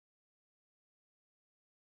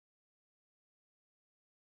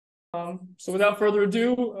So without further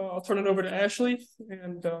ado, I'll turn it over to Ashley,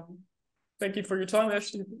 and thank you for your time,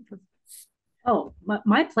 Ashley. Oh,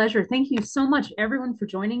 my pleasure. Thank you so much, everyone, for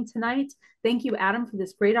joining tonight. Thank you, Adam, for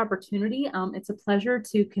this great opportunity. It's a pleasure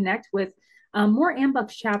to connect with more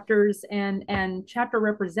AMBUCS chapters and chapter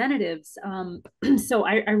representatives. So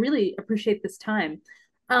I really appreciate this time.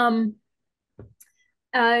 Um,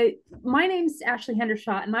 uh, my name's Ashley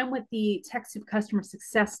Hendershot, and I'm with the TechSoup Customer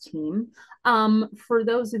Success team. For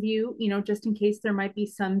those of you, just in case there might be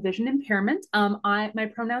some vision impairment,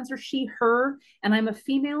 my pronouns are she, her, and I'm a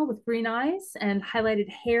female with green eyes and highlighted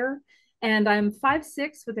hair, and I'm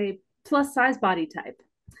 5'6" with a plus size body type.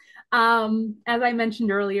 As I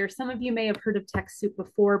mentioned earlier, some of you may have heard of TechSoup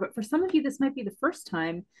before, but for some of you, this might be the first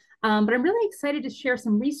time. But I'm really excited to share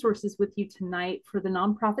some resources with you tonight for the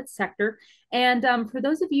nonprofit sector. And for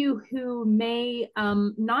those of you who may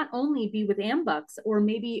not only be with AMBUCS, or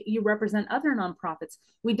maybe you represent other nonprofits,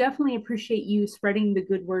 we definitely appreciate you spreading the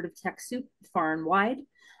good word of TechSoup far and wide.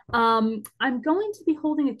 I'm going to be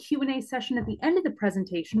holding a Q&A session at the end of the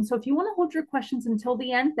presentation. So if you want to hold your questions until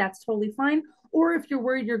the end, that's totally fine. Or if you're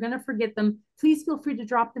worried you're going to forget them, please feel free to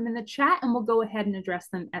drop them in the chat and we'll go ahead and address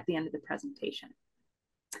them at the end of the presentation.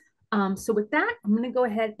 So with that, I'm going to go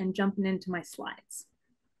ahead and jump into my slides.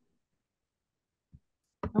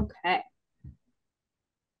 Okay.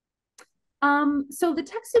 So the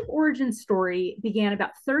TechSoup origin story began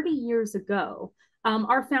about 30 years ago.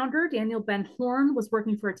 Our founder, Daniel Ben Horn, was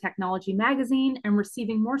working for a technology magazine and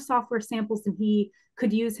receiving more software samples than he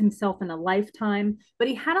could use himself in a lifetime. But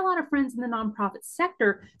he had a lot of friends in the nonprofit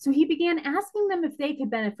sector, so he began asking them if they could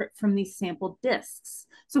benefit from these sample discs.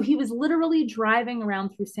 So he was literally driving around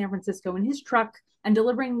through San Francisco in his truck and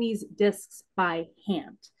delivering these discs by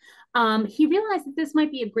hand. He realized that this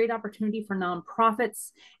might be a great opportunity for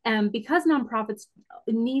nonprofits, and because nonprofits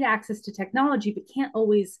need access to technology but can't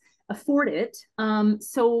always afford it.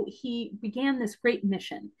 So he began this great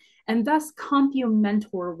mission, and thus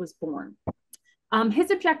CompuMentor was born.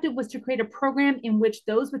 His objective was to create a program in which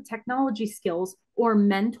those with technology skills, or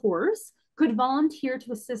mentors, could volunteer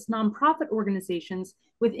to assist nonprofit organizations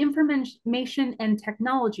with information and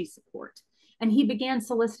technology support. And he began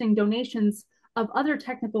soliciting donations of other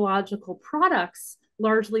technological products,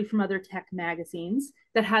 largely from other tech magazines,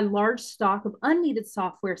 that had large stock of unneeded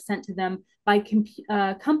software sent to them by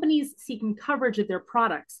companies seeking coverage of their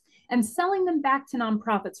products and selling them back to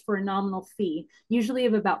nonprofits for a nominal fee, usually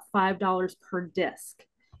of about $5 per disc.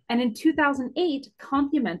 And in 2008,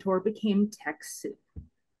 CompuMentor became TechSoup.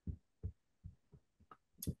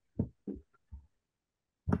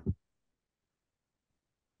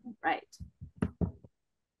 Right.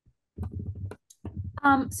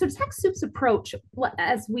 So TechSoup's approach,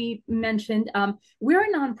 as we mentioned, we're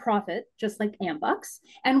a nonprofit, just like AMBUCS,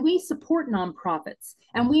 and we support nonprofits.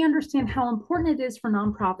 And we understand how important it is for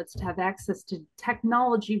nonprofits to have access to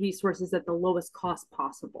technology resources at the lowest cost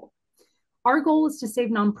possible. Our goal is to save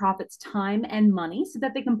nonprofits time and money so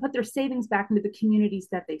that they can put their savings back into the communities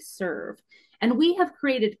that they serve. And we have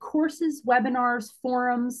created courses, webinars,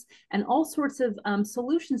 forums, and all sorts of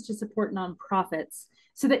solutions to support nonprofits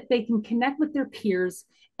so that they can connect with their peers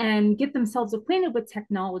and get themselves acquainted with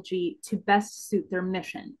technology to best suit their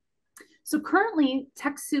mission. So currently,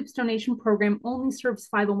 TechSoup's donation program only serves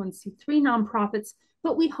 501c3 nonprofits,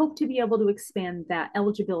 but we hope to be able to expand that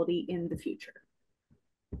eligibility in the future.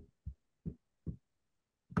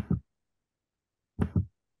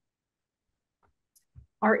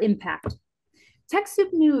 Our impact.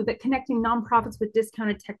 TechSoup knew that connecting nonprofits with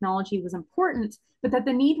discounted technology was important, but that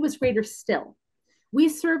the need was greater still. We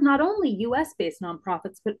serve not only US-based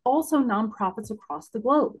nonprofits, but also nonprofits across the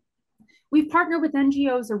globe. We've partnered with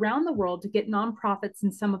NGOs around the world to get nonprofits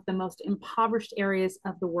in some of the most impoverished areas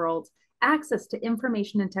of the world access to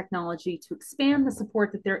information and technology to expand the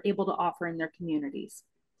support that they're able to offer in their communities.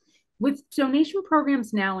 With donation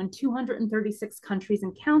programs now in 236 countries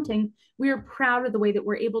and counting, we are proud of the way that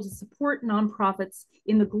we're able to support nonprofits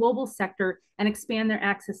in the global sector and expand their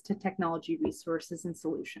access to technology resources and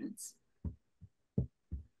solutions.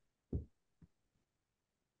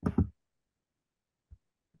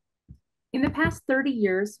 In the past 30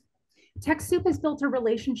 years, TechSoup has built a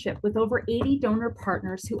relationship with over 80 donor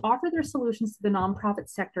partners who offer their solutions to the nonprofit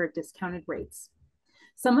sector at discounted rates.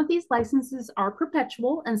 Some of these licenses are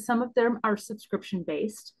perpetual and some of them are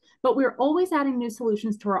subscription-based, but we're always adding new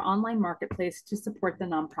solutions to our online marketplace to support the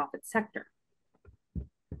nonprofit sector.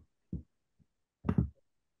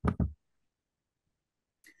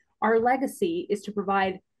 Our legacy is to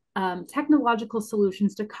provide technological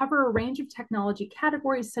solutions to cover a range of technology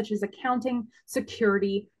categories such as accounting,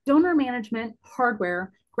 security, donor management,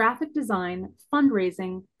 hardware, graphic design,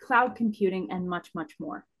 fundraising, cloud computing, and much, much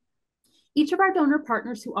more. Each of our donor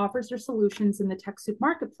partners who offers their solutions in the TechSoup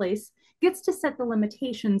marketplace gets to set the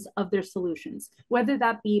limitations of their solutions, whether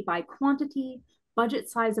that be by quantity, budget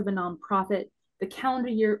size of a nonprofit, the calendar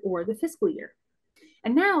year, or the fiscal year.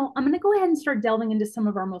 And now I'm going to go ahead and start delving into some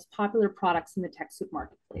of our most popular products in the TechSoup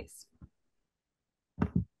marketplace.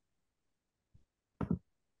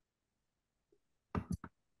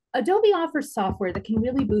 Adobe offers software that can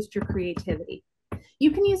really boost your creativity.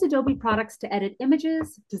 You can use Adobe products to edit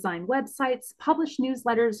images, design websites, publish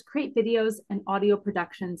newsletters, create videos and audio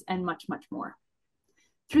productions, and much, much more.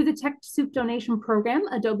 Through the TechSoup donation program,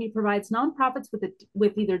 Adobe provides nonprofits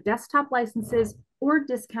with either desktop licenses or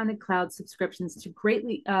discounted cloud subscriptions to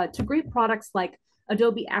great products like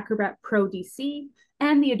Adobe Acrobat Pro DC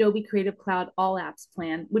and the Adobe Creative Cloud All Apps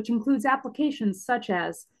plan, which includes applications such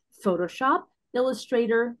as Photoshop,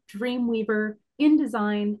 Illustrator, Dreamweaver,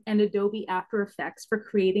 InDesign, and Adobe After Effects for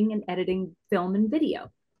creating and editing film and video.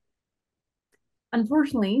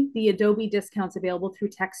 Unfortunately, the Adobe discounts available through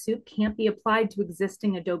TechSoup can't be applied to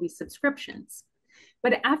existing Adobe subscriptions.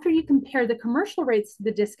 But after you compare the commercial rates to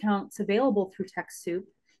the discounts available through TechSoup,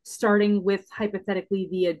 starting with hypothetically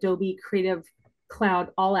the Adobe Creative Cloud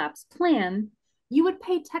All Apps plan, you would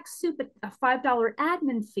pay TechSoup a $5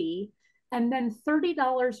 admin fee, and then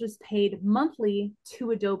 $30 is paid monthly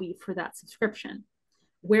to Adobe for that subscription.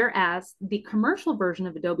 Whereas the commercial version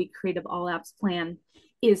of Adobe Creative All Apps plan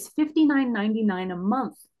is $59.99 a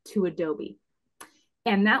month to Adobe.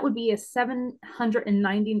 And that would be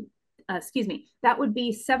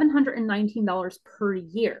 $719 per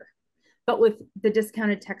year. But with the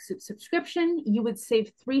discounted TechSoup subscription, you would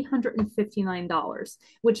save $359,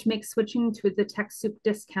 which makes switching to the TechSoup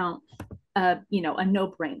discount, a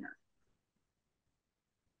no-brainer.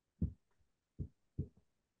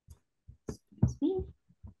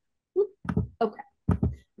 Okay.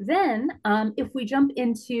 Then if we jump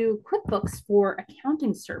into QuickBooks for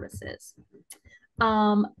accounting services,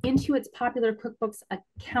 Intuit's popular QuickBooks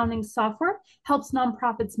accounting software helps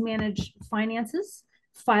nonprofits manage finances,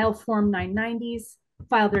 file Form 990s,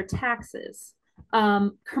 file their taxes.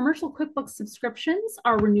 Commercial QuickBooks subscriptions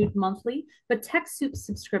are renewed monthly, but TechSoup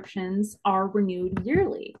subscriptions are renewed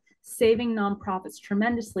yearly, saving nonprofits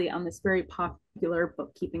tremendously on this very popular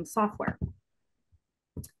bookkeeping software.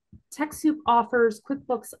 TechSoup offers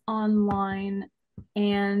QuickBooks Online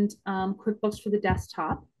and QuickBooks for the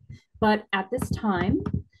desktop, but at this time,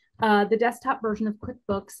 the desktop version of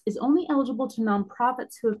QuickBooks is only eligible to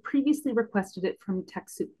nonprofits who have previously requested it from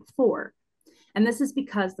TechSoup before. And this is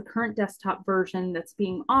because the current desktop version that's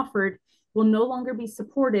being offered will no longer be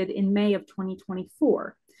supported in May of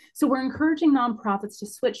 2024. So we're encouraging nonprofits to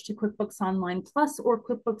switch to QuickBooks Online Plus or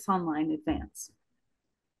QuickBooks Online Advanced.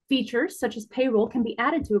 Features such as payroll can be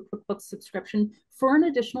added to a QuickBooks subscription for an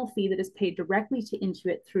additional fee that is paid directly to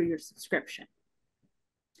Intuit through your subscription.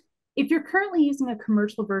 If you're currently using a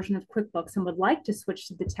commercial version of QuickBooks and would like to switch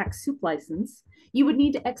to the TechSoup license, you would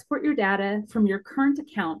need to export your data from your current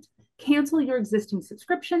account, cancel your existing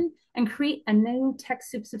subscription, and create a new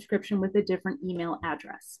TechSoup subscription with a different email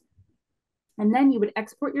address. And then you would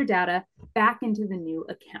export your data back into the new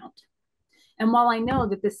account. And while I know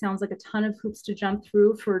that this sounds like a ton of hoops to jump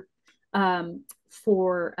through to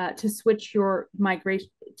switch your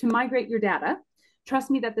migrate your data,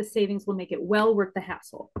 trust me that the savings will make it well worth the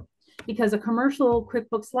hassle. Because a commercial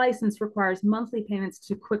QuickBooks license requires monthly payments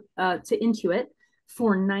to Intuit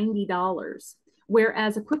for $90,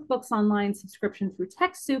 whereas a QuickBooks Online subscription through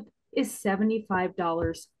TechSoup is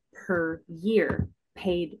 $75 per year,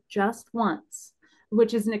 paid just once,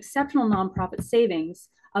 which is an exceptional nonprofit savings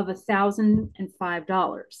of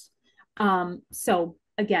 $1,005. So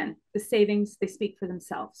again, the savings, they speak for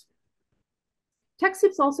themselves.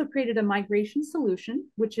 TechSoup's also created a migration solution,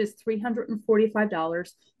 which is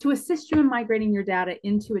 $345 to assist you in migrating your data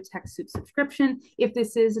into a TechSoup subscription if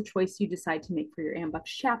this is a choice you decide to make for your Ambucks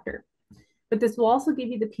chapter. But this will also give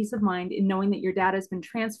you the peace of mind in knowing that your data has been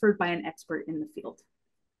transferred by an expert in the field.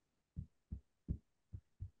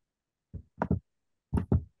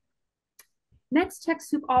 Next,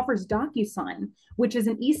 TechSoup offers DocuSign, which is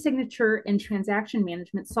an e-signature and transaction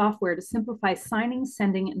management software to simplify signing,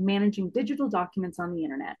 sending, and managing digital documents on the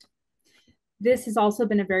internet. This has also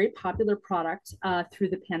been a very popular product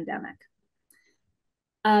through the pandemic.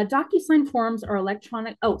 DocuSign forms are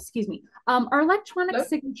electronic, are electronic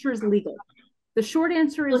signatures legal? The short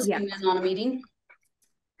answer is yes. On a meeting.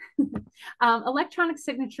 Electronic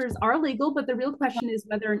signatures are legal, but the real question is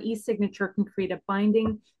whether an e-signature can create a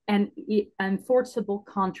binding and enforceable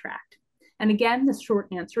contract. And again, the short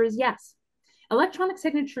answer is yes. Electronic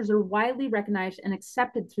signatures are widely recognized and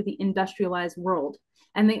accepted through the industrialized world,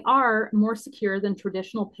 and they are more secure than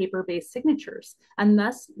traditional paper-based signatures, and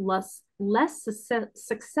thus less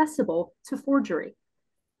susceptible to forgery.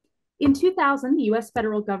 In 2000, the US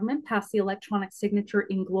federal government passed the Electronic Signature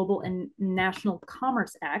in Global and National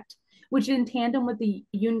Commerce Act, which in tandem with the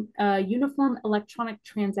Uniform Electronic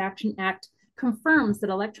Transaction Act confirms that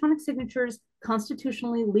electronic signatures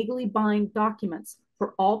constitutionally legally bind documents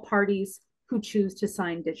for all parties who choose to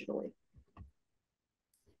sign digitally.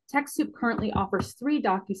 TechSoup currently offers 3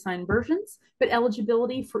 DocuSign versions, but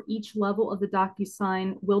eligibility for each level of the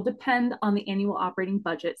DocuSign will depend on the annual operating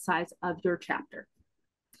budget size of your chapter.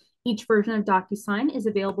 Each version of DocuSign is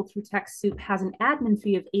available through TechSoup, has an admin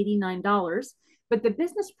fee of $89, but the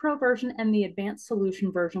Business Pro version and the Advanced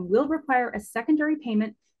Solution version will require a secondary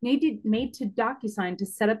payment made to DocuSign to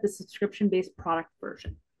set up the subscription-based product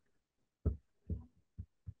version.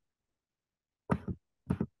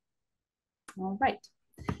 All right,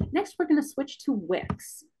 next we're going to switch to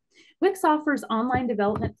Wix. Wix offers online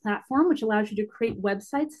development platform, which allows you to create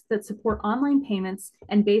websites that support online payments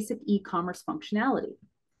and basic e-commerce functionality.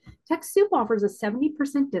 TechSoup offers a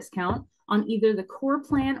 70% discount on either the core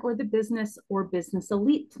plan or the business or business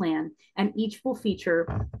elite plan, and each will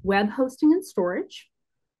feature web hosting and storage,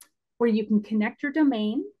 where you can connect your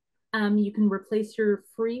domain. You can replace your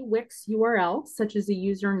free Wix URL, such as a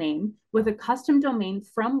username, with a custom domain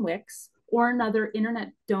from Wix or another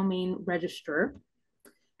internet domain registrar.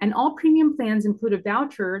 And all premium plans include a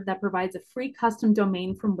voucher that provides a free custom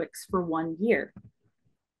domain from Wix for 1 year.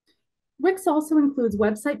 Wix also includes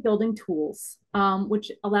website building tools, which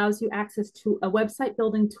allows you access to a website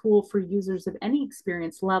building tool for users of any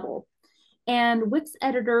experience level. And Wix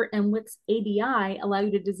Editor and Wix ADI allow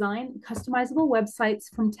you to design customizable websites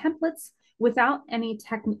from templates without any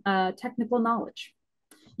technical knowledge.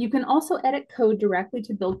 You can also edit code directly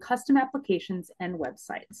to build custom applications and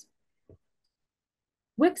websites.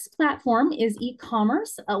 Wix platform is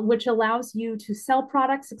e-commerce, which allows you to sell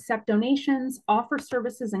products, accept donations, offer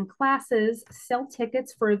services and classes, sell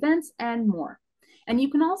tickets for events, and more. And you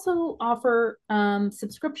can also offer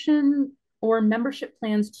subscription or membership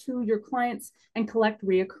plans to your clients and collect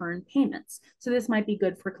reoccurring payments. So this might be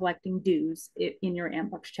good for collecting dues in your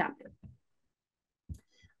Ambucks chapter.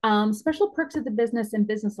 Special perks of the business and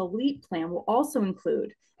business elite plan will also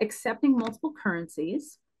include accepting multiple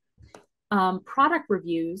currencies, product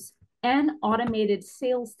reviews, and automated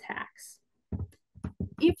sales tax.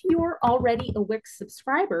 If you're already a Wix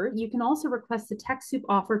subscriber, you can also request the TechSoup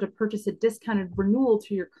offer to purchase a discounted renewal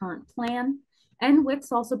to your current plan. And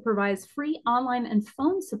Wix also provides free online and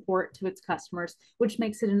phone support to its customers, which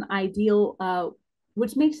makes it ideal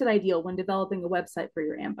when developing a website for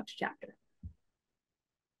your Ambucks chapter.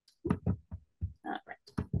 All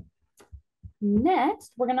right.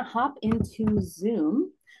 Next, we're going to hop into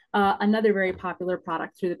Zoom, another very popular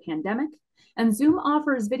product through the pandemic. And Zoom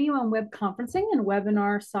offers video and web conferencing and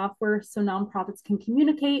webinar software so nonprofits can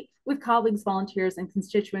communicate with colleagues, volunteers, and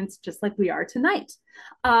constituents just like we are tonight.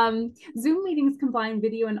 Zoom meetings combine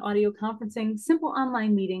video and audio conferencing, simple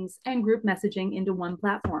online meetings, and group messaging into one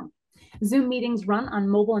platform. Zoom meetings run on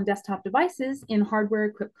mobile and desktop devices in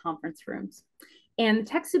hardware-equipped conference rooms. And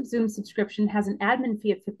the TechSoup Zoom subscription has an admin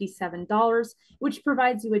fee of $57, which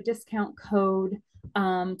provides you a discount code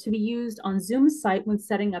to be used on Zoom's site when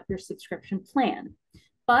setting up your subscription plan.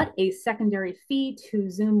 But a secondary fee to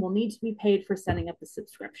Zoom will need to be paid for setting up the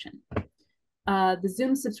subscription. The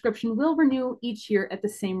Zoom subscription will renew each year at the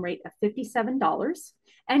same rate of $57.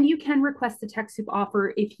 And you can request the TechSoup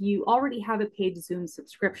offer if you already have a paid Zoom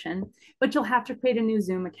subscription, but you'll have to create a new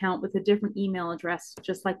Zoom account with a different email address,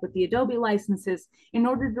 just like with the Adobe licenses, in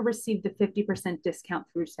order to receive the 50% discount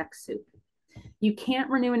through TechSoup. You can't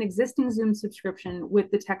renew an existing Zoom subscription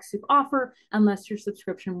with the TechSoup offer unless your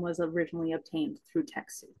subscription was originally obtained through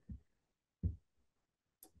TechSoup.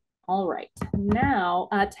 All right, now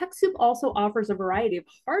TechSoup also offers a variety of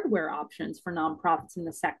hardware options for nonprofits in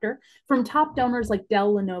the sector from top donors like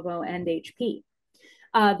Dell, Lenovo, and HP.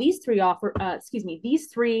 These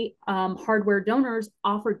three hardware donors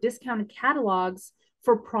offer discounted catalogs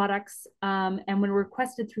for products, and when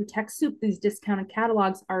requested through TechSoup, these discounted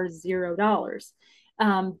catalogs are $0.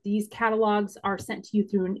 These catalogs are sent to you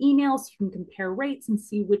through an email so you can compare rates and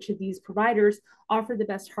see which of these providers offer the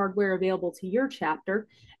best hardware available to your chapter.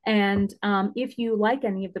 And if you like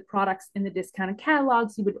any of the products in the discounted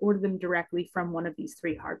catalogs, you would order them directly from one of these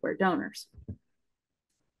three hardware donors.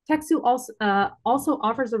 TechSoup also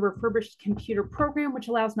offers a refurbished computer program, which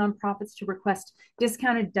allows nonprofits to request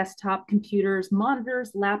discounted desktop computers,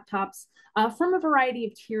 monitors, laptops from a variety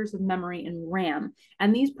of tiers of memory and RAM.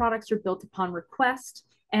 And these products are built upon request,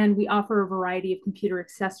 and we offer a variety of computer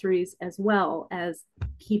accessories as well as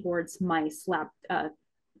keyboards, mice,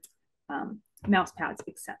 mouse pads,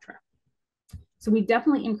 etc. So we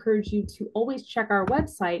definitely encourage you to always check our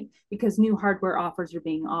website because new hardware offers are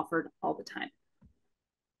being offered all the time.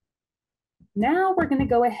 Now we're going to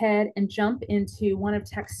go ahead and jump into one of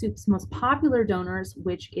TechSoup's most popular donors,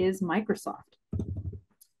 which is Microsoft.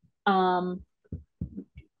 All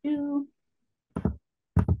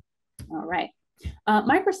right.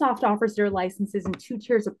 Microsoft offers their licenses in 2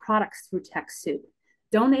 tiers of products through TechSoup,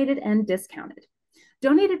 donated and discounted.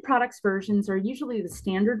 Donated products versions are usually the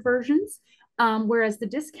standard versions, whereas the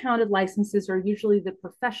discounted licenses are usually the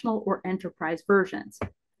professional or enterprise versions.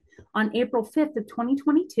 On April 5th of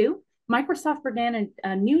 2022, Microsoft began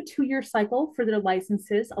a new 2-year cycle for their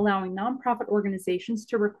licenses, allowing nonprofit organizations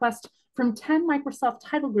to request from 10 Microsoft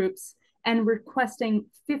title groups and requesting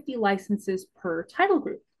 50 licenses per title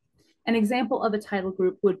group. An example of a title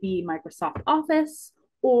group would be Microsoft Office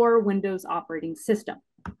or Windows operating system.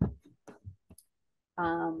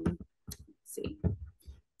 Let's see.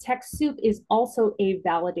 TechSoup is also a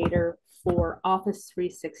validator for Office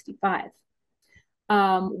 365.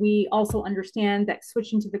 We also understand that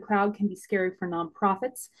switching to the cloud can be scary for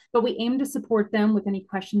nonprofits, but we aim to support them with any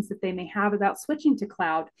questions that they may have about switching to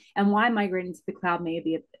cloud and why migrating to the cloud may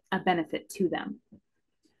be a benefit to them.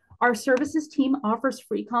 Our services team offers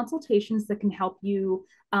free consultations that can help you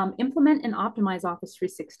implement and optimize Office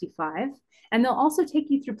 365. And they'll also take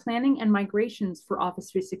you through planning and migrations for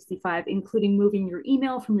Office 365, including moving your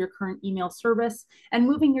email from your current email service and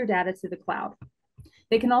moving your data to the cloud.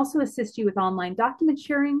 They can also assist you with online document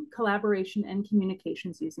sharing, collaboration, and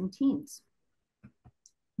communications using Teams.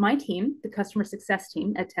 My team, the customer success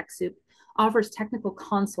team at TechSoup, offers technical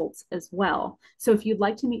consults as well. So if you'd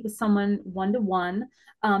like to meet with someone one-to-one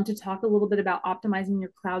to talk a little bit about optimizing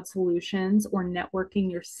your cloud solutions or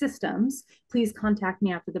networking your systems, please contact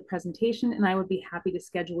me after the presentation and I would be happy to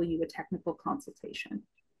schedule you a technical consultation.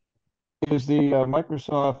 Is the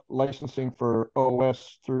Microsoft licensing for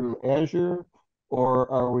OS through Azure, or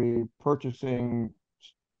are we purchasing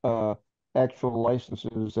actual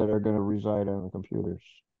licenses that are going to reside on the computers?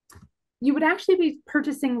 You would actually be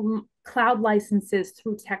purchasing cloud licenses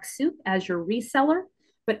through TechSoup as your reseller,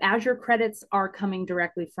 but Azure credits are coming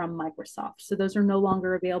directly from Microsoft. So those are no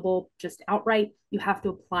longer available just outright. You have to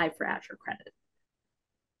apply for Azure credit.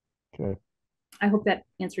 Okay. I hope that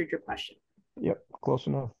answered your question. Yep, close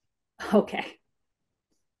enough. Okay.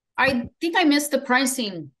 I think I missed the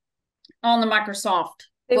pricing on the Microsoft.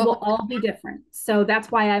 They will all be different. So that's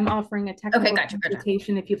why I'm offering a technical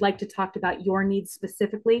consultation if you'd like to talk about your needs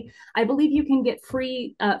specifically. I believe you can get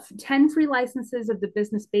free 10 free licenses of the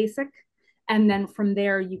Business Basic. And then from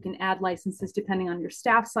there, you can add licenses depending on your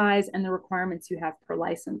staff size and the requirements you have per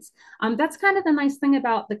license. That's kind of the nice thing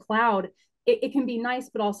about the cloud. It can be nice,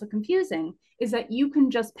 but also confusing, is that you can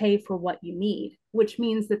just pay for what you need, which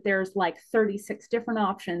means that there's like 36 different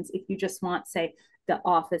options if you just want, say, the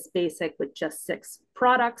Office Basic with just 6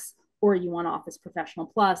 products, or you want Office Professional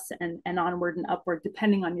Plus and onward and upward,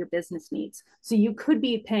 depending on your business needs. So you could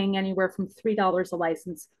be paying anywhere from $3 a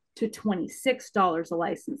license to $26 a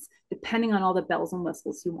license, depending on all the bells and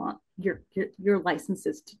whistles you want your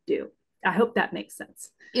licenses to do. I hope that makes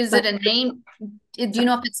sense. Is it a name? Do you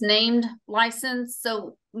know if it's named license?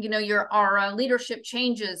 So, you know, our leadership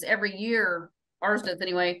changes every year. Ours does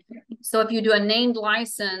anyway. So if you do a named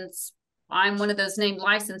license, I'm one of those named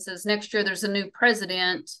licenses. Next year, there's a new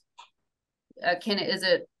president. Can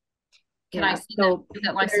I see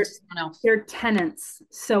that license to someone else? They're tenants.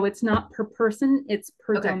 So it's not per person, it's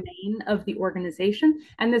per domain of the organization.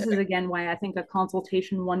 And this is, again, why I think a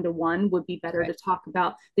consultation one-to-one would be better to talk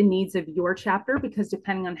about the needs of your chapter, because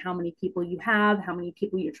depending on how many people you have, how many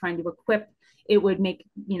people you're trying to equip, it would make,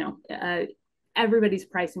 you know, everybody's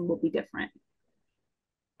pricing will be different.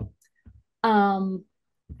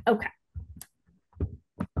 Okay.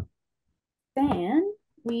 Then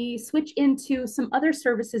we switch into some other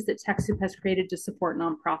services that TechSoup has created to support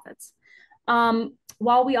nonprofits.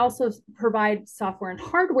 While we also provide software and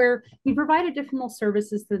hardware, we provide additional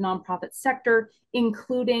services to the nonprofit sector,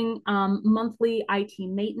 including monthly IT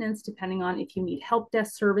maintenance, depending on if you need help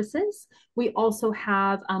desk services. We also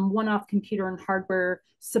have one-off computer and hardware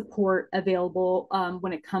support available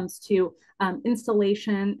when it comes to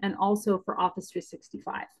installation and also for Office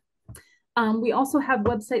 365. We also have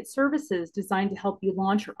website services designed to help you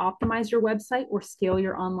launch or optimize your website or scale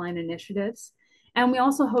your online initiatives. And we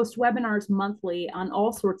also host webinars monthly on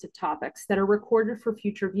all sorts of topics that are recorded for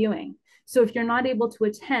future viewing. So if you're not able to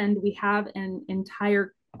attend, we have an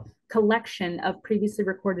entire collection of previously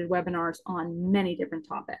recorded webinars on many different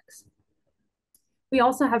topics. We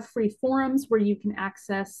also have free forums where you can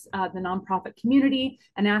access the nonprofit community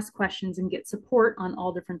and ask questions and get support on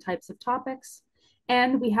all different types of topics.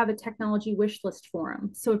 And we have a technology wish list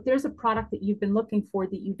forum. So if there's a product that you've been looking for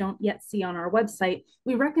that you don't yet see on our website,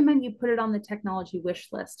 we recommend you put it on the technology wish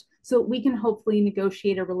list so we can hopefully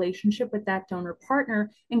negotiate a relationship with that donor partner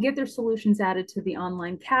and get their solutions added to the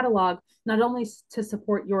online catalog, not only to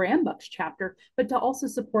support your AMBUCS chapter, but to also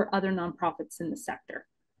support other nonprofits in the sector.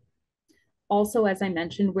 Also, as I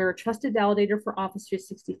mentioned, we're a trusted validator for Office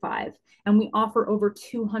 365, and we offer over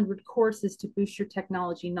 200 courses to boost your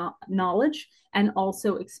technology knowledge and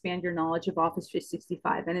also expand your knowledge of Office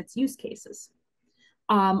 365 and its use cases.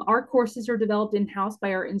 Our courses are developed in-house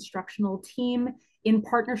by our instructional team in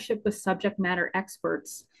partnership with subject matter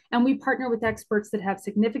experts, and we partner with experts that have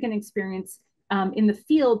significant experience in the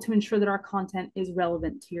field to ensure that our content is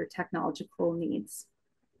relevant to your technological needs.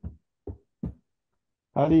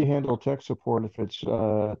 How do you handle tech support if it's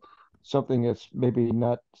something that's maybe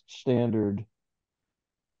not standard?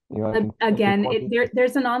 You know, again,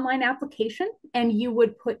 there's an online application, and you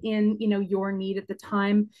would put in, your need at the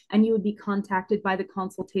time, and you would be contacted by the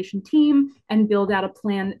consultation team and build out a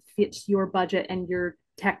plan that fits your budget and your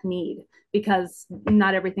tech need, because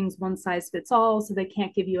not everything's one size fits all. So they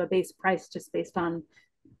can't give you a base price just based on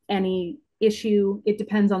any issue. It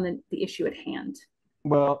depends on the issue at hand.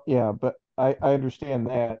 Well, yeah, but I understand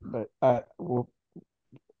that, but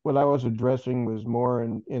what I was addressing was more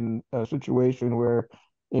in a situation where,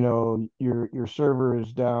 your server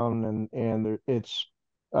is down and it's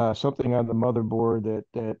something on the motherboard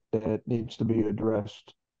that needs to be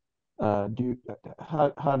addressed. How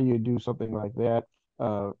do you do something like that?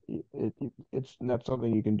 It's not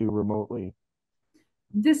something you can do remotely.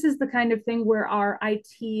 This is the kind of thing where our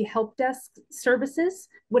IT help desk services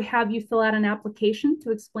would have you fill out an application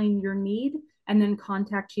to explain your need and then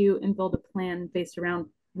contact you and build a plan based around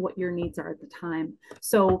what your needs are at the time.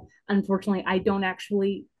 So unfortunately, I don't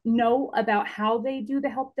actually know about how they do the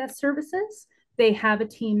help desk services. They have a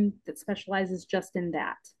team that specializes just in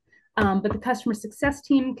that. But the customer success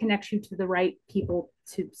team connects you to the right people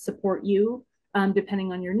to support you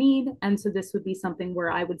depending on your need. And so this would be something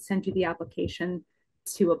where I would send you the application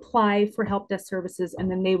to apply for help desk services, and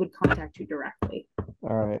then they would contact you directly.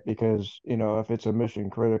 All right, because if it's a mission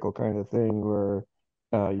critical kind of thing where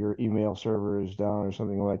your email server is down or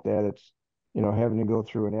something like that, it's having to go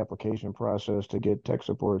through an application process to get tech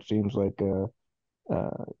support seems like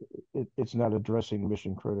it's not addressing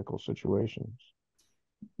mission critical situations.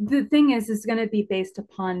 The thing is, it's going to be based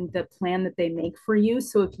upon the plan that they make for you.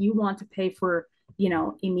 So if you want to pay for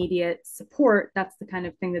immediate support, that's the kind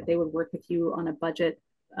of thing that they would work with you on a budget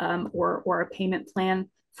or a payment plan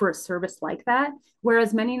for a service like that.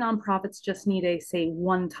 Whereas many nonprofits just need a, say,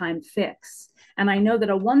 one-time fix. And I know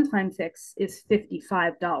that a one-time fix is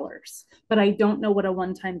 $55, but I don't know what a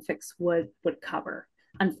one-time fix would cover,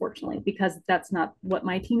 unfortunately, because that's not what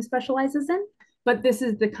my team specializes in. But this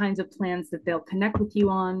is the kinds of plans that they'll connect with you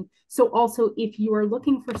on. So also, if you are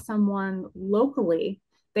looking for someone locally,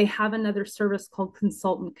 they have another service called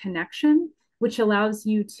Consultant Connection, which allows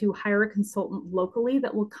you to hire a consultant locally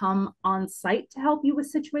that will come on site to help you with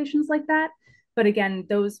situations like that. But again,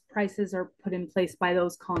 those prices are put in place by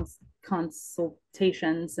those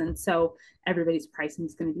consultations. And so everybody's pricing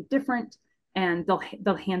is going to be different, and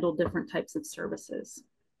they'll handle different types of services.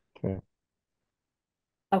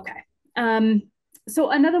 Okay.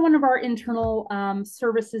 So another one of our internal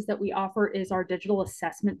services that we offer is our digital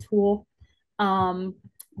assessment tool.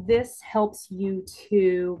 This helps you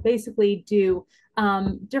to basically do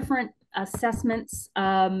different assessments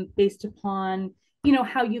based upon,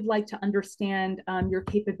 how you'd like to understand your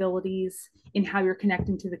capabilities in how you're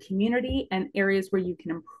connecting to the community and areas where you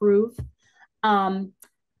can improve.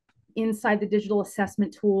 Inside the digital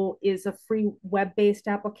assessment tool is a free web-based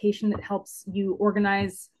application that helps you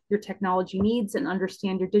organize your technology needs and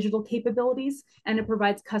understand your digital capabilities, and it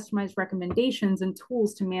provides customized recommendations and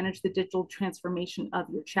tools to manage the digital transformation of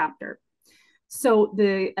your chapter. So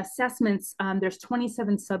the assessments, there's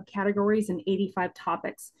 27 subcategories and 85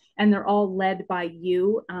 topics, and they're all led by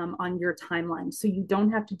you on your timeline. So you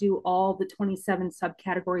don't have to do all the 27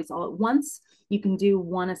 subcategories all at once. You can do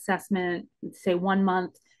one assessment, say 1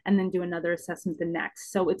 month, and then do another assessment the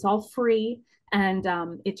next. So it's all free, and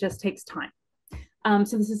it just takes time.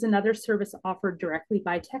 So this is another service offered directly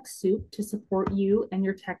by TechSoup to support you and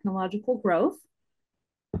your technological growth.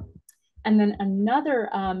 And then another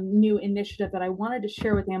new initiative that I wanted to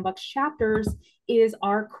share with Ambucks chapters is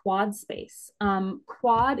our Quad space.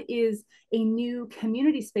 Quad is a new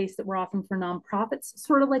community space that we're offering for nonprofits,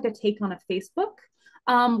 sort of like a take on a Facebook,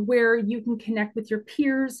 where you can connect with your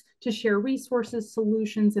peers to share resources,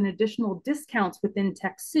 solutions, and additional discounts within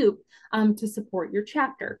TechSoup to support your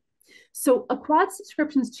chapter. So a quad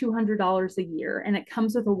subscription is $200 a year, and it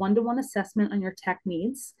comes with a one-to-one assessment on your tech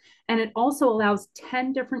needs. And it also allows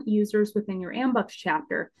 10 different users within your Ambucks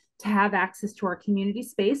chapter to have access to our community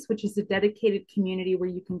space, which is a dedicated community where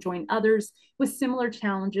you can join others with similar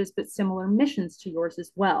challenges, but similar missions to yours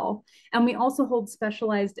as well. And we also hold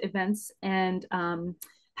specialized events and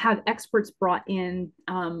have experts brought in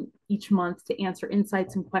each month to answer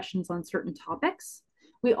insights and questions on certain topics.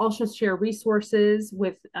 We also share resources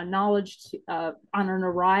with knowledge on an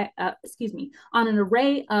array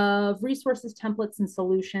of resources, templates, and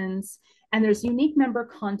solutions. And there's unique member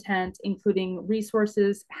content, including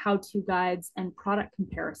resources, how-to guides, and product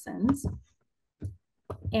comparisons.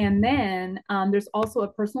 And then there's also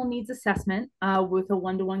a personal needs assessment with a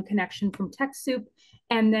one-to-one connection from TechSoup.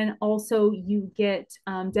 And then also you get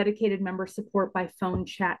dedicated member support by phone,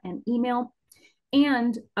 chat, and email.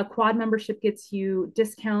 And a quad membership gets you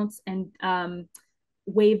discounts and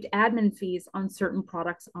waived admin fees on certain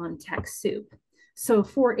products on TechSoup. So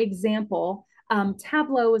for example,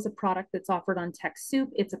 Tableau is a product that's offered on TechSoup.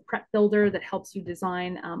 It's a prep builder that helps you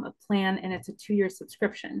design a plan, and it's a 2-year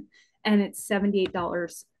subscription, and it's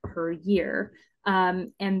 $78 per year.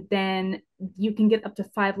 And then you can get up to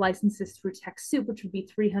 5 licenses through TechSoup, which would be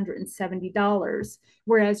 $370,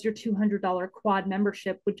 whereas your $200 quad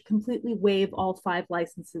membership would completely waive all 5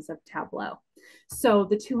 licenses of Tableau. So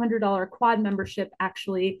the $200 quad membership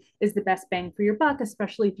actually is the best bang for your buck,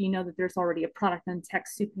 especially if you know that there's already a product on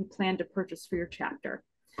TechSoup you plan to purchase for your chapter.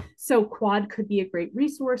 So quad could be a great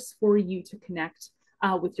resource for you to connect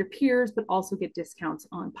with your peers, but also get discounts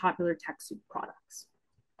on popular TechSoup products.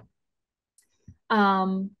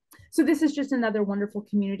 So this is just another wonderful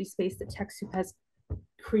community space that TechSoup has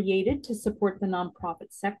created to support the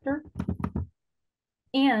nonprofit sector.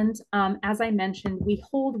 And as I mentioned, we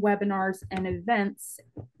hold webinars and events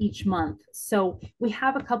each month. So we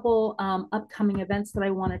have a couple upcoming events that I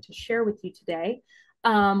wanted to share with you today.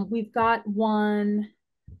 We've got one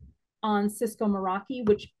on Cisco Meraki,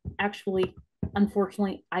 which actually,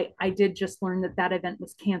 unfortunately, I did just learn that that event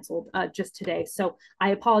was canceled just today. So I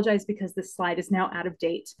apologize because this slide is now out of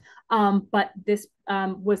date. But this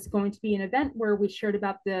was going to be an event where we shared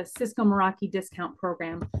about the Cisco Meraki discount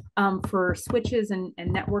program for switches and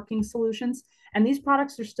networking solutions. And these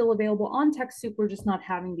products are still available on TechSoup. We're just not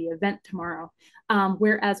having the event tomorrow.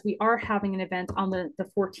 Whereas we are having an event on the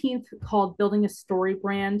 14th called Building a Story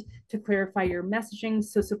Brand to clarify your messaging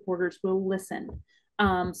so supporters will listen.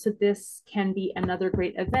 So this can be another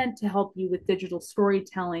great event to help you with digital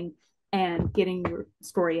storytelling and getting your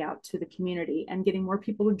story out to the community and getting more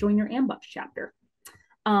people to join your Ambucks chapter.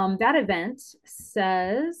 That event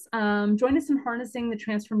says, join us in harnessing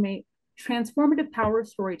the transformative power of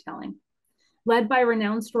storytelling. Led by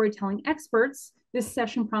renowned storytelling experts, this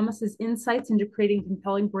session promises insights into creating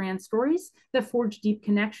compelling brand stories that forge deep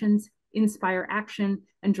connections, inspire action,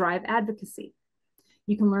 and drive advocacy.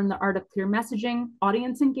 You can learn the art of clear messaging,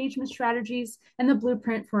 audience engagement strategies, and the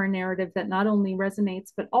blueprint for a narrative that not only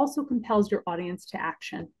resonates, but also compels your audience to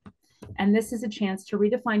action. And this is a chance to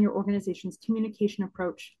redefine your organization's communication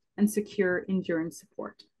approach and secure enduring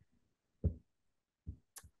support.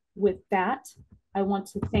 With that, I want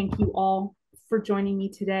to thank you all for joining me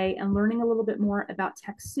today and learning a little bit more about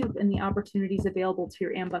TechSoup and the opportunities available to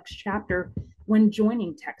your Ambucks chapter when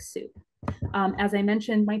joining TechSoup. As I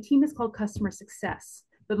mentioned, my team is called Customer Success,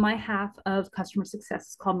 but my half of Customer Success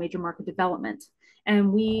is called Major Market Development.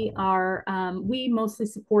 And we mostly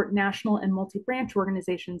support national and multi-branch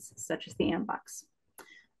organizations such as the Ambucks.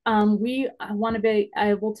 We want to be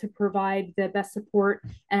able to provide the best support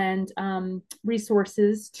and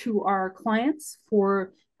resources to our clients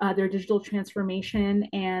for their digital transformation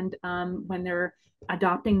and when they're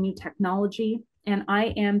adopting new technology. And I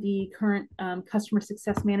am the current customer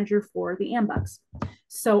success manager for the Ambucks.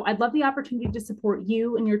 So I'd love the opportunity to support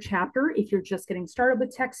you and your chapter if you're just getting started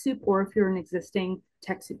with TechSoup or if you're an existing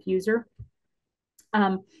TechSoup user.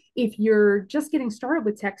 If you're just getting started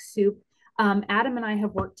with TechSoup, Adam and I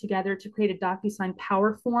have worked together to create a DocuSign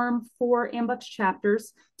Power Form for Ambucks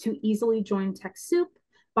chapters to easily join TechSoup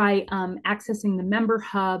by accessing the member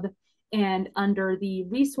hub And under the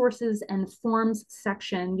resources and forms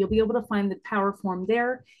section, you'll be able to find the power form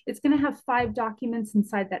there. It's going to have 5 documents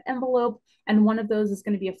inside that envelope. And one of those is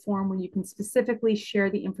going to be a form where you can specifically share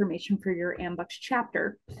the information for your AMBUCS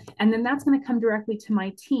chapter. And then that's going to come directly to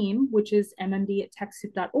my team, which is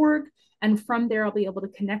mmd@techsoup.org. And from there, I'll be able to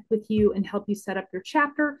connect with you and help you set up your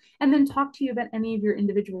chapter and then talk to you about any of your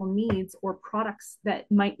individual needs or products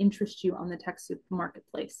that might interest you on the TechSoup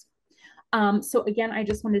marketplace. So again, I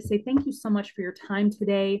just wanted to say thank you so much for your time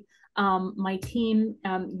today. My team,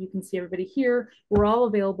 you can see everybody here. We're all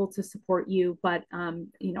available to support you, but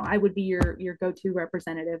you know, I would be your go-to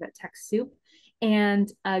representative at TechSoup. And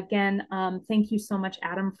again, thank you so much,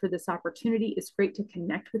 Adam, for this opportunity. It's great to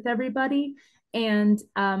connect with everybody. And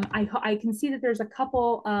I can see that there's a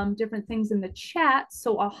couple different things in the chat,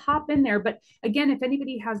 so I'll hop in there. But again, if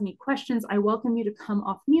anybody has any questions, I welcome you to come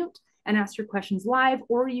off mute and ask your questions live,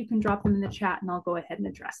 or you can drop them in the chat and I'll go ahead and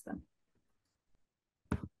address them.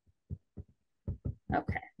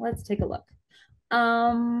 Okay, let's take a look.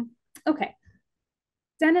 Okay.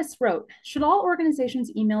 Dennis wrote, should all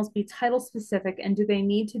organizations' emails be title specific and do they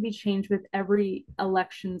need to be changed with every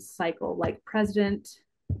election cycle, like president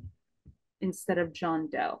instead of John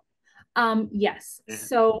Doe? Yes.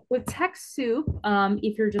 So with TechSoup,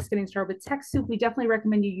 if you're just getting started with TechSoup, we definitely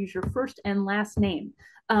recommend you use your first and last name.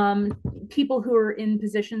 People who are in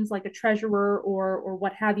positions like a treasurer or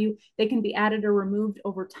what have you, they can be added or removed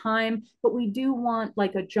over time, but we do want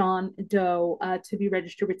like a John Doe to be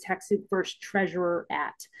registered with TechSoup first, treasurer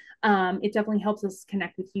at. It definitely helps us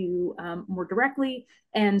connect with you more directly.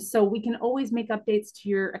 And so we can always make updates to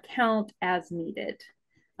your account as needed.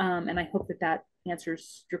 And I hope that that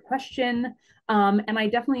answers your question. And I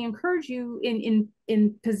definitely encourage you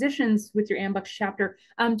in positions with your AMBUCS chapter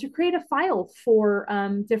to create a file for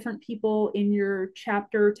different people in your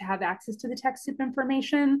chapter to have access to the TechSoup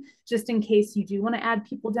information, just in case you do want to add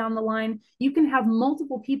people down the line. You can have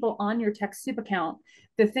multiple people on your TechSoup account.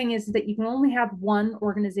 The thing is that you can only have one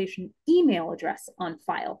organization email address on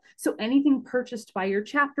file. So anything purchased by your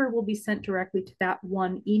chapter will be sent directly to that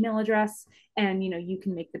one email address. And you know, you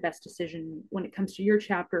can make the best decision when it comes to your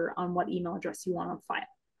chapter on what email address you want on file.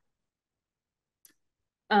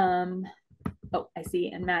 Oh, I see.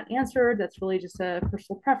 And Matt answered, that's really just a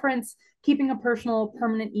personal preference. Keeping a personal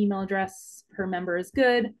permanent email address per member is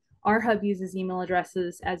good. Our hub uses email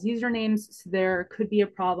addresses as usernames, so there could be a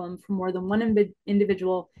problem for more than one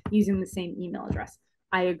individual using the same email address.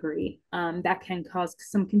 I agree. That can cause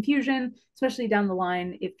some confusion, especially down the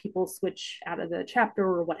line if people switch out of the chapter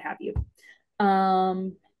or what have you.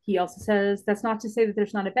 He also says, that's not to say that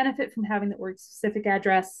there's not a benefit from having the org specific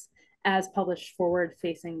address as published forward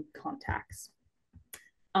facing contacts.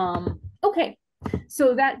 Okay,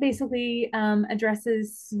 so that basically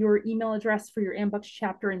addresses your email address for your AMBUCS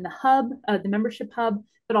chapter in the hub, the membership hub,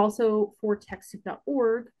 but also for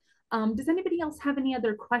TechSoup.org. Does anybody else have any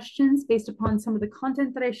other questions based upon some of the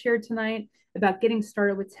content that I shared tonight about getting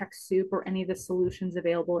started with TechSoup or any of the solutions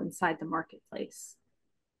available inside the marketplace?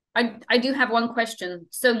 I do have one question.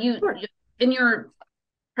 So Sure. in your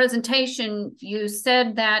presentation, you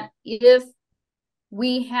said that if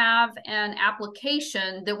we have an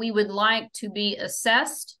application that we would like to be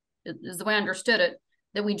assessed, is the way I understood it,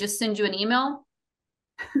 that we just send you an email?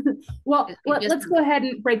 Well, let's go ahead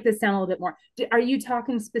and break this down a little bit more. Are you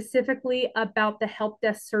talking specifically about the help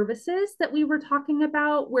desk services that we were talking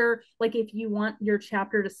about, where like if you want your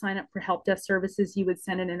chapter to sign up for help desk services, you would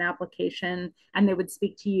send in an application and they would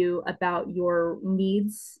speak to you about your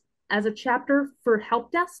needs as a chapter for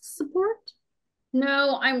help desk support?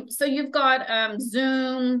 No, so you've got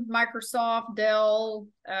Zoom, Microsoft, Dell,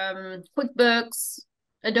 QuickBooks,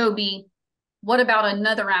 Adobe. What about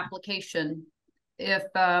another application if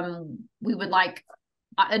we would like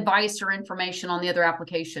advice or information on the other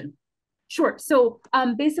application? Sure. So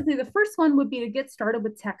basically the first one would be to get started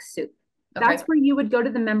with TechSoup. That's where you would go to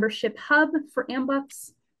the membership hub for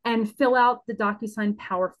AMBUCS and fill out the DocuSign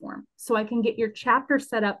Power Form so I can get your chapter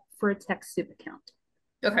set up for a TechSoup account.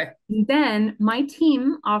 Okay. Then my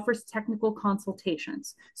team offers technical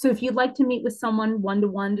consultations. So if you'd like to meet with someone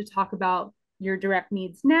one-to-one to talk about your direct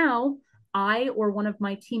needs now, I or one of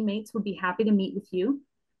my teammates would be happy to meet with you.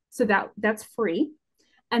 So that's free.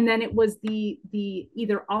 And then it was the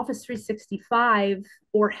either Office 365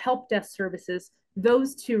 or help desk services.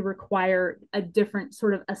 Those two require a different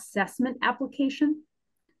sort of assessment application,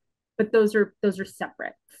 but those are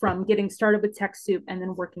separate from getting started with TechSoup and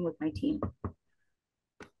then working with my team.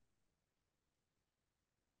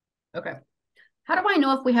 Okay. How do I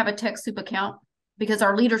know if we have a TechSoup account? Because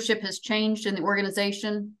our leadership has changed in the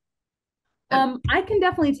organization. I can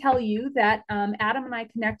definitely tell you that Adam and I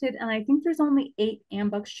connected, and I think there's only 8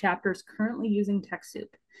 Ambucks chapters currently using TechSoup.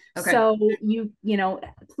 Okay. So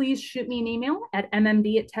please shoot me an email at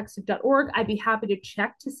mmb@techsoup.org. I'd be happy to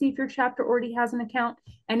check to see if your chapter already has an account.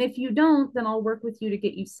 And if you don't, then I'll work with you to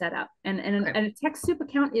get you set up. And a TechSoup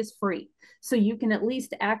account is free. So you can at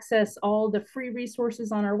least access all the free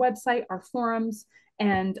resources on our website, our forums,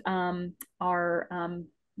 and our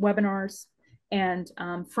webinars. And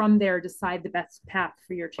from there, decide the best path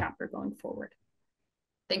for your chapter going forward.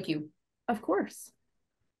 Thank you. Of course.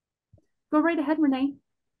 Go right ahead, Renee.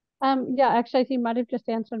 Yeah, actually, you might have just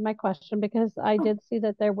answered my question, because I did see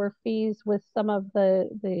that there were fees with some of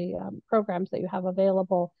the programs that you have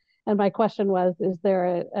available. And my question was, is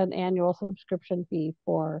there an annual subscription fee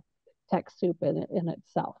for TechSoup in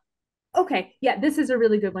itself? Okay, yeah, this is a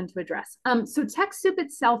really good one to address. So TechSoup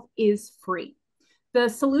itself is free. The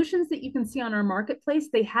solutions that you can see on our marketplace,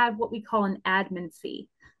 they have what we call an admin fee.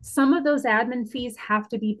 Some of those admin fees have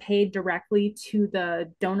to be paid directly to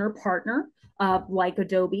the donor partner, like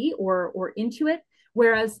Adobe or Intuit,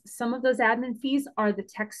 whereas some of those admin fees are the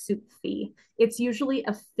TechSoup fee. It's usually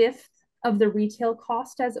a fifth of the retail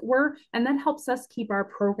cost, as it were, and that helps us keep our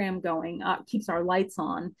program going, keeps our lights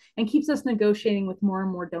on, and keeps us negotiating with more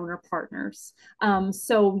and more donor partners.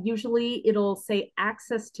 So usually it'll say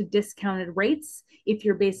access to discounted rates if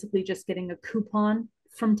you're basically just getting a coupon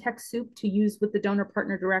from TechSoup to use with the donor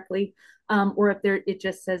partner directly, or if it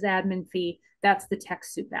just says admin fee, that's the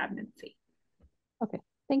TechSoup admin fee. Okay,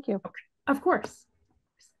 thank you. Okay. Of course.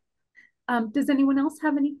 Does anyone else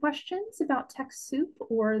have any questions about TechSoup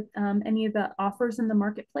or any of the offers in the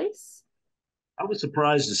marketplace? I was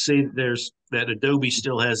surprised to see that Adobe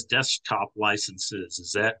still has desktop licenses.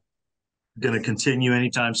 Is that going to continue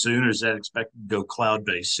anytime soon, or is that expected to go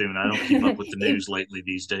cloud-based soon? I don't keep up with the news lately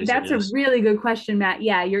these days. That's a really good question, Matt.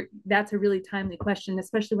 Yeah, that's a really timely question,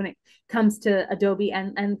 especially when it comes to Adobe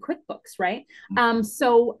and QuickBooks, right?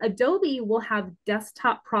 So Adobe will have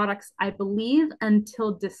desktop products, I believe,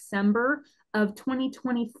 until December of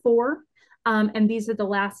 2024. And these are the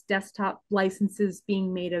last desktop licenses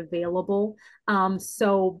being made available.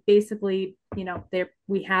 So basically,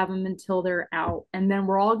 we have them until they're out, and then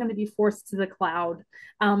we're all going to be forced to the cloud.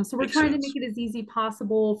 So we're trying to make it as easy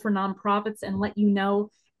possible for nonprofits and let you know,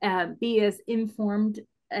 be as informed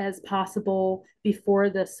as possible before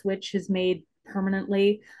the switch is made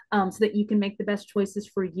permanently, so that you can make the best choices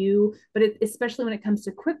for you. But especially when it comes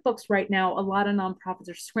to QuickBooks right now, a lot of nonprofits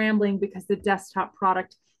are scrambling because the desktop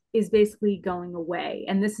product is basically going away.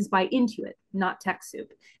 And this is by Intuit, not TechSoup.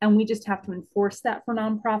 And we just have to enforce that for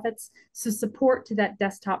nonprofits. So support to that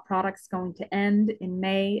desktop product's going to end in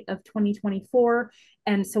May of 2024.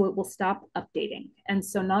 And so it will stop updating. And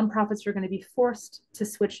so nonprofits are going to be forced to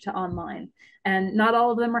switch to online. And not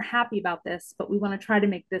all of them are happy about this, but we want to try to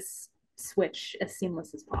make this switch as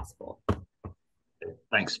seamless as possible.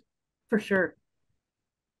 Thanks. For sure.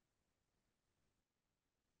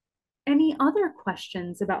 Any other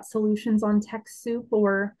questions about solutions on TechSoup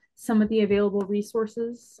or some of the available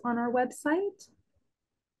resources on our website?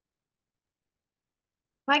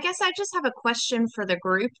 Well, I guess I just have a question for the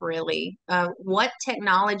group, really. What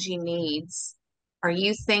technology needs are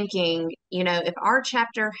you thinking, if our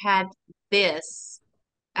chapter had this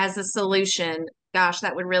as a solution, gosh,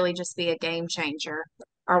 that would really just be a game changer.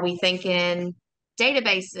 Are we thinking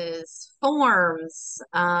databases, forms,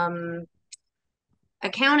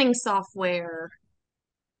 accounting software?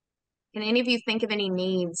 Can any of you think of any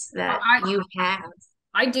needs that you have?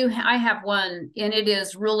 I do. I have one, and it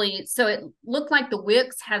is really, so it looked like the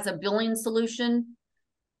Wix has a billing solution,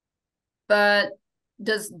 but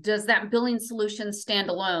does that billing solution stand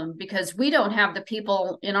alone? Because we don't have the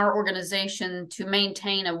people in our organization to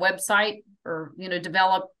maintain a website or,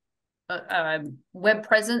 develop a web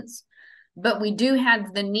presence. But we do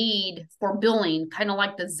have the need for billing, kind of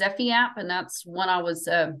like the Zephy app, and that's one I was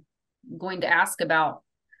going to ask about.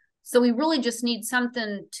 So we really just need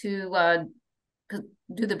something to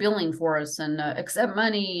do the billing for us and accept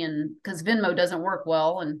money, and because Venmo doesn't work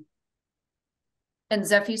well, and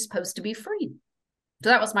Zephy's supposed to be free. So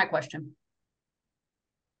that was my question.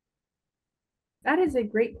 That is a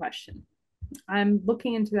great question. I'm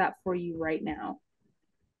looking into that for you right now.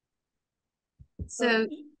 So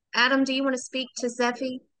Adam, do you want to speak to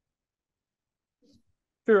Zephy?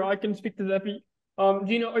 Sure, I can speak to Zephy.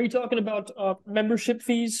 Gina, are you talking about membership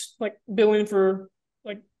fees, like billing for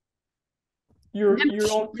like your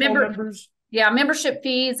own members? Yeah, membership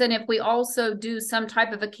fees, and if we also do some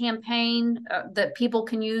type of a campaign that people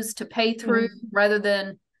can use to pay through, rather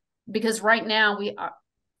than, because right now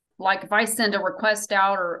like if I send a request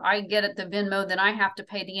out or I get it the Venmo, then I have to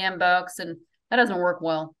pay the Ambucks, and that doesn't work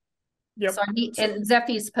well. Yep. So and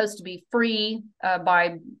Zephy is supposed to be free,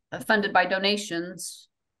 funded by donations.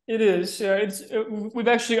 It is. We've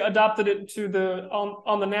actually adopted it to the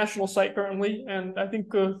on the national site currently, and I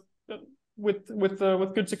think with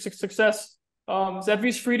good success.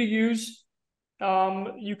 Zephy's free to use.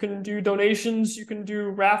 You can do donations, you can do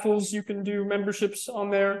raffles, you can do memberships on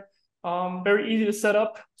there. Very easy to set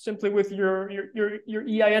up, simply with your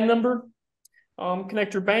EIN number.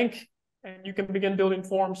 Connect your bank, and you can begin building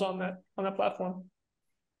forms on that platform.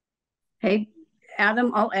 Hey,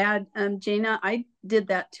 Adam, I'll add, Gina, I did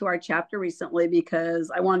that to our chapter recently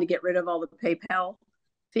because I wanted to get rid of all the PayPal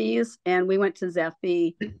fees, and we went to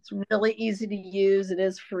Zephy. It's really easy to use. It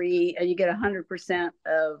is free, and you get 100%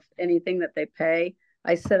 of anything that they pay.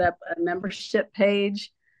 I set up a membership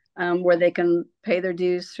page where they can pay their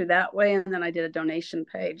dues through that way, and then I did a donation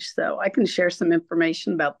page. So I can share some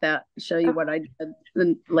information about that and show you what I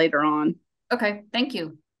did later on. Okay, thank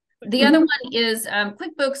you. The other one is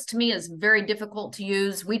QuickBooks. To me, is very difficult to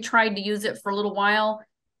use. We tried to use it for a little while.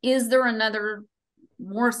 Is there another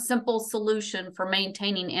more simple solution for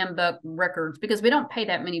maintaining Ambuck records? Because we don't pay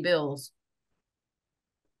that many bills.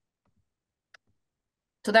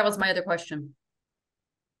 So that was my other question.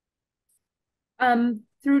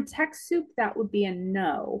 Through TechSoup, that would be a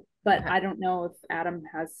no, but Okay. I don't know if Adam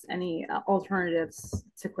has any alternatives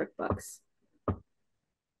to QuickBooks.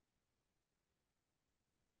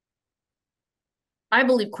 I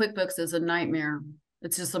believe QuickBooks is a nightmare.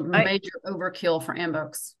 It's just a major overkill for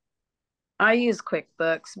Ambucks. I use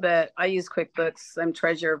QuickBooks, but I use QuickBooks. I'm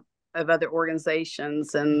treasurer of other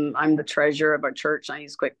organizations, and I'm the treasurer of our church. I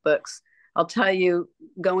use QuickBooks. I'll tell you,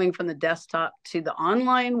 going from the desktop to the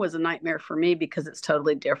online was a nightmare for me because it's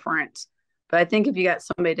totally different. But I think if you got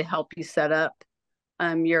somebody to help you set up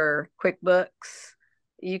your QuickBooks,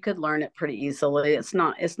 you could learn it pretty easily. It's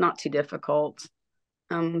not too difficult.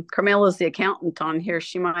 Carmela's the accountant on here.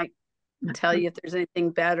 She might tell you if there's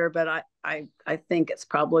anything better, but I think it's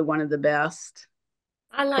probably one of the best.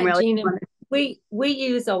 I like Carmela, Gina. We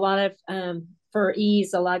use a lot of for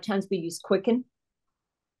ease. A lot of times we use Quicken,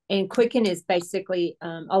 and Quicken is basically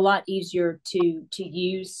a lot easier to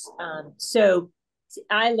use. So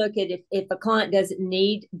I look at if a client doesn't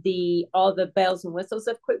need all the bells and whistles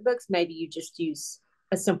of QuickBooks, maybe you just use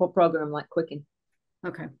a simple program like Quicken.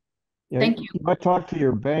 Okay. Yeah, Thank you. You might talk to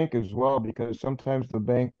your bank as well, because sometimes the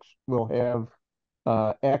banks will have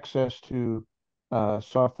access to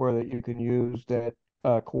software that you can use that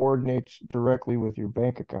coordinates directly with your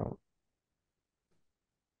bank account.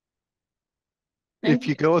 Thank If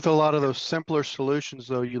you go with a lot of those simpler solutions,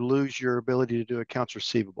 though, you lose your ability to do accounts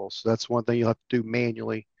receivable. So that's one thing you'll have to do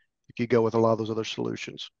manually if you go with a lot of those other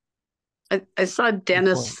solutions. I saw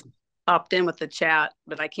Dennis opt in with the chat,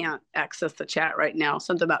 but I can't access the chat right now.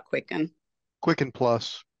 Something about Quicken. Quicken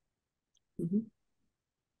Plus. Mm-hmm.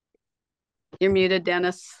 You're muted,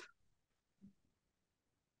 Dennis.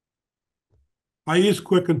 I use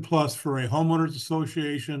Quicken Plus for a homeowners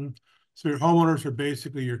association. So your homeowners are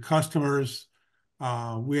basically your customers.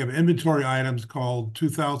 We have inventory items called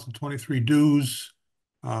 2023 dues,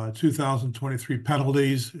 2023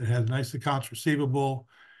 penalties. It has nice accounts receivable.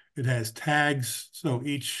 It has tags. So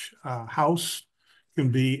each house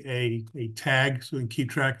can be a tag, so we can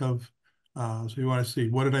keep track of. So you want to see,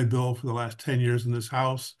 what did I bill for the last 10 years in this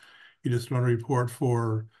house? You just run a report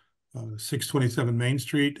for 627 Main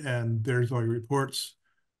Street, and there's all your reports.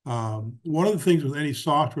 One of the things with any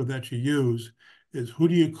software that you use is, who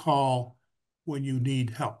do you call when you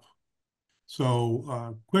need help?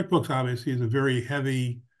 So QuickBooks obviously is a very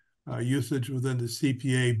heavy usage within the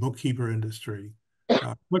CPA bookkeeper industry.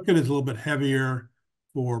 Quicken is a little bit heavier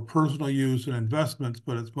for personal use and investments,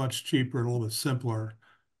 but it's much cheaper and a little bit simpler.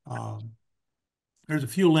 There's a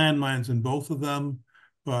few landmines in both of them,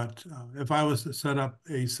 but if I was to set up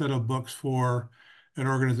a set of books for an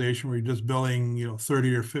organization where you're just billing,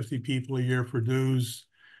 30 or 50 people a year for dues,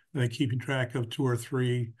 and then keeping track of 2 or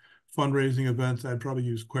 3 fundraising events, I'd probably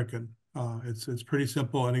use Quicken. It's pretty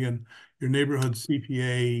simple, and again, your neighborhood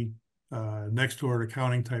CPA next door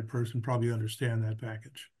accounting type person probably understand that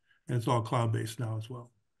package, and it's all cloud-based now as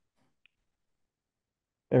well.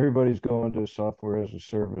 Everybody's going to software as a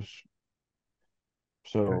service.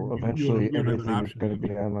 So eventually everything is going to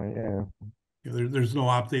be online. Yeah, there's no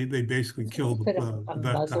opt. They basically killed the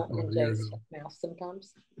desktop a year ago. Mouse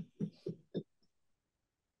sometimes.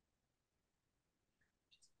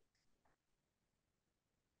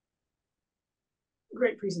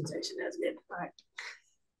 Great presentation, that's good. All right.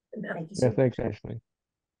 Yeah, thanks, Ashley.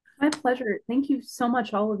 My pleasure. Thank you so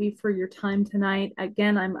much, all of you, for your time tonight.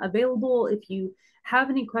 Again, I'm available if you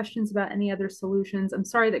have any questions about any other solutions. I'm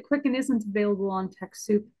sorry that Quicken isn't available on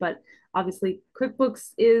TechSoup, but obviously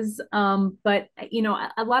QuickBooks is. But you know,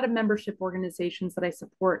 a lot of membership organizations that I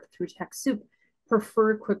support through TechSoup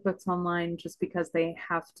prefer QuickBooks Online just because they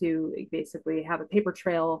have to basically have a paper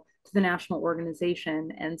trail to the national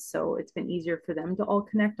organization, and so it's been easier for them to all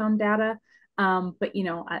connect on data. But you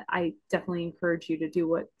know, I definitely encourage you to do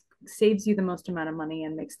what saves you the most amount of money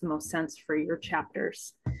and makes the most sense for your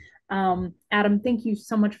chapters. Adam, thank you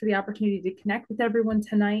so much for the opportunity to connect with everyone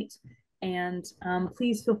tonight. And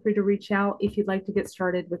please feel free to reach out if you'd like to get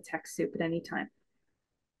started with TechSoup at any time.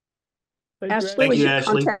 Thank you,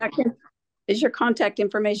 Ashley. Is your contact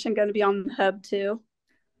information going to be on the hub too?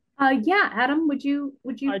 Yeah, Adam, would you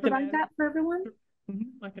provide that for everyone?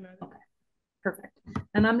 I can add it. Okay. Perfect.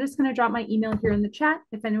 And I'm just going to drop my email here in the chat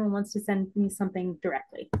if anyone wants to send me something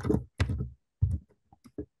directly.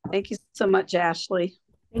 Thank you so much, Ashley.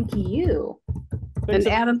 Thank you. And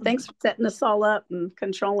Adam, thanks for setting this all up and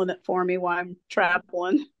controlling it for me while I'm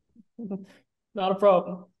traveling. Not a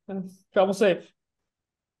problem. Travel safe.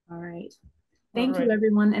 All right. Thank you,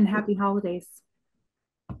 everyone, and happy holidays.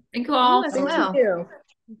 Thank you all. Thank you.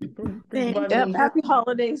 Yep, happy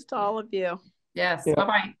holidays to all of you. Yes. Yeah.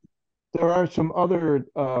 Bye-bye. There are some other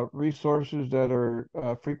resources that are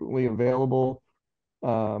frequently available.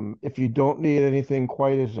 If you don't need anything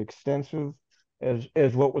quite as extensive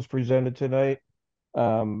as what was presented tonight,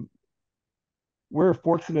 we're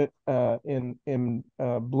fortunate in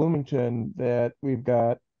Bloomington that we've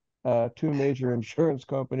got two major insurance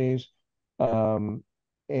companies, and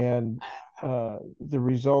the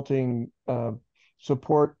resulting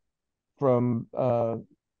support from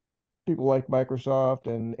people like Microsoft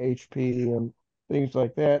and HP and things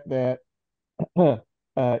like that,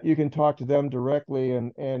 you can talk to them directly,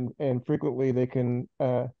 and frequently they can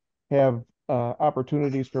have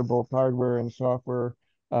opportunities for both hardware and software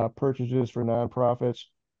purchases for nonprofits.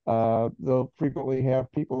 They'll frequently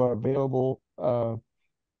have people are available for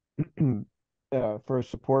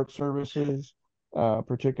support services,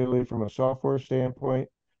 particularly from a software standpoint.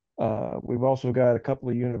 We've also got a couple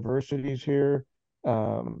of universities here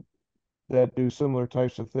that do similar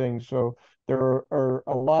types of things. So there are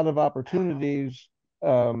a lot of opportunities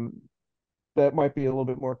that might be a little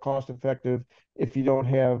bit more cost effective if you don't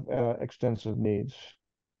have extensive needs.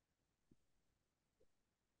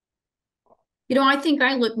 You know, I think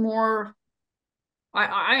I look more,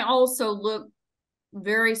 I also look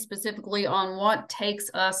very specifically on what takes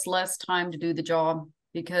us less time to do the job,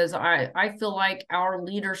 because I feel like our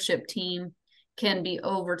leadership team can be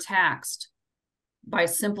overtaxed by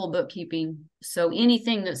simple bookkeeping. So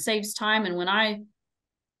anything that saves time, and when I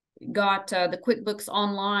got the QuickBooks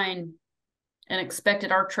Online and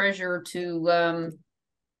expected our treasurer to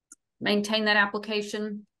maintain that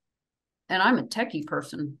application, and I'm a techie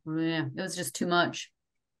person, yeah, it was just too much.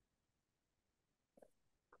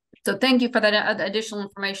 So thank you for that additional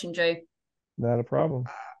information, Jay. Not a problem.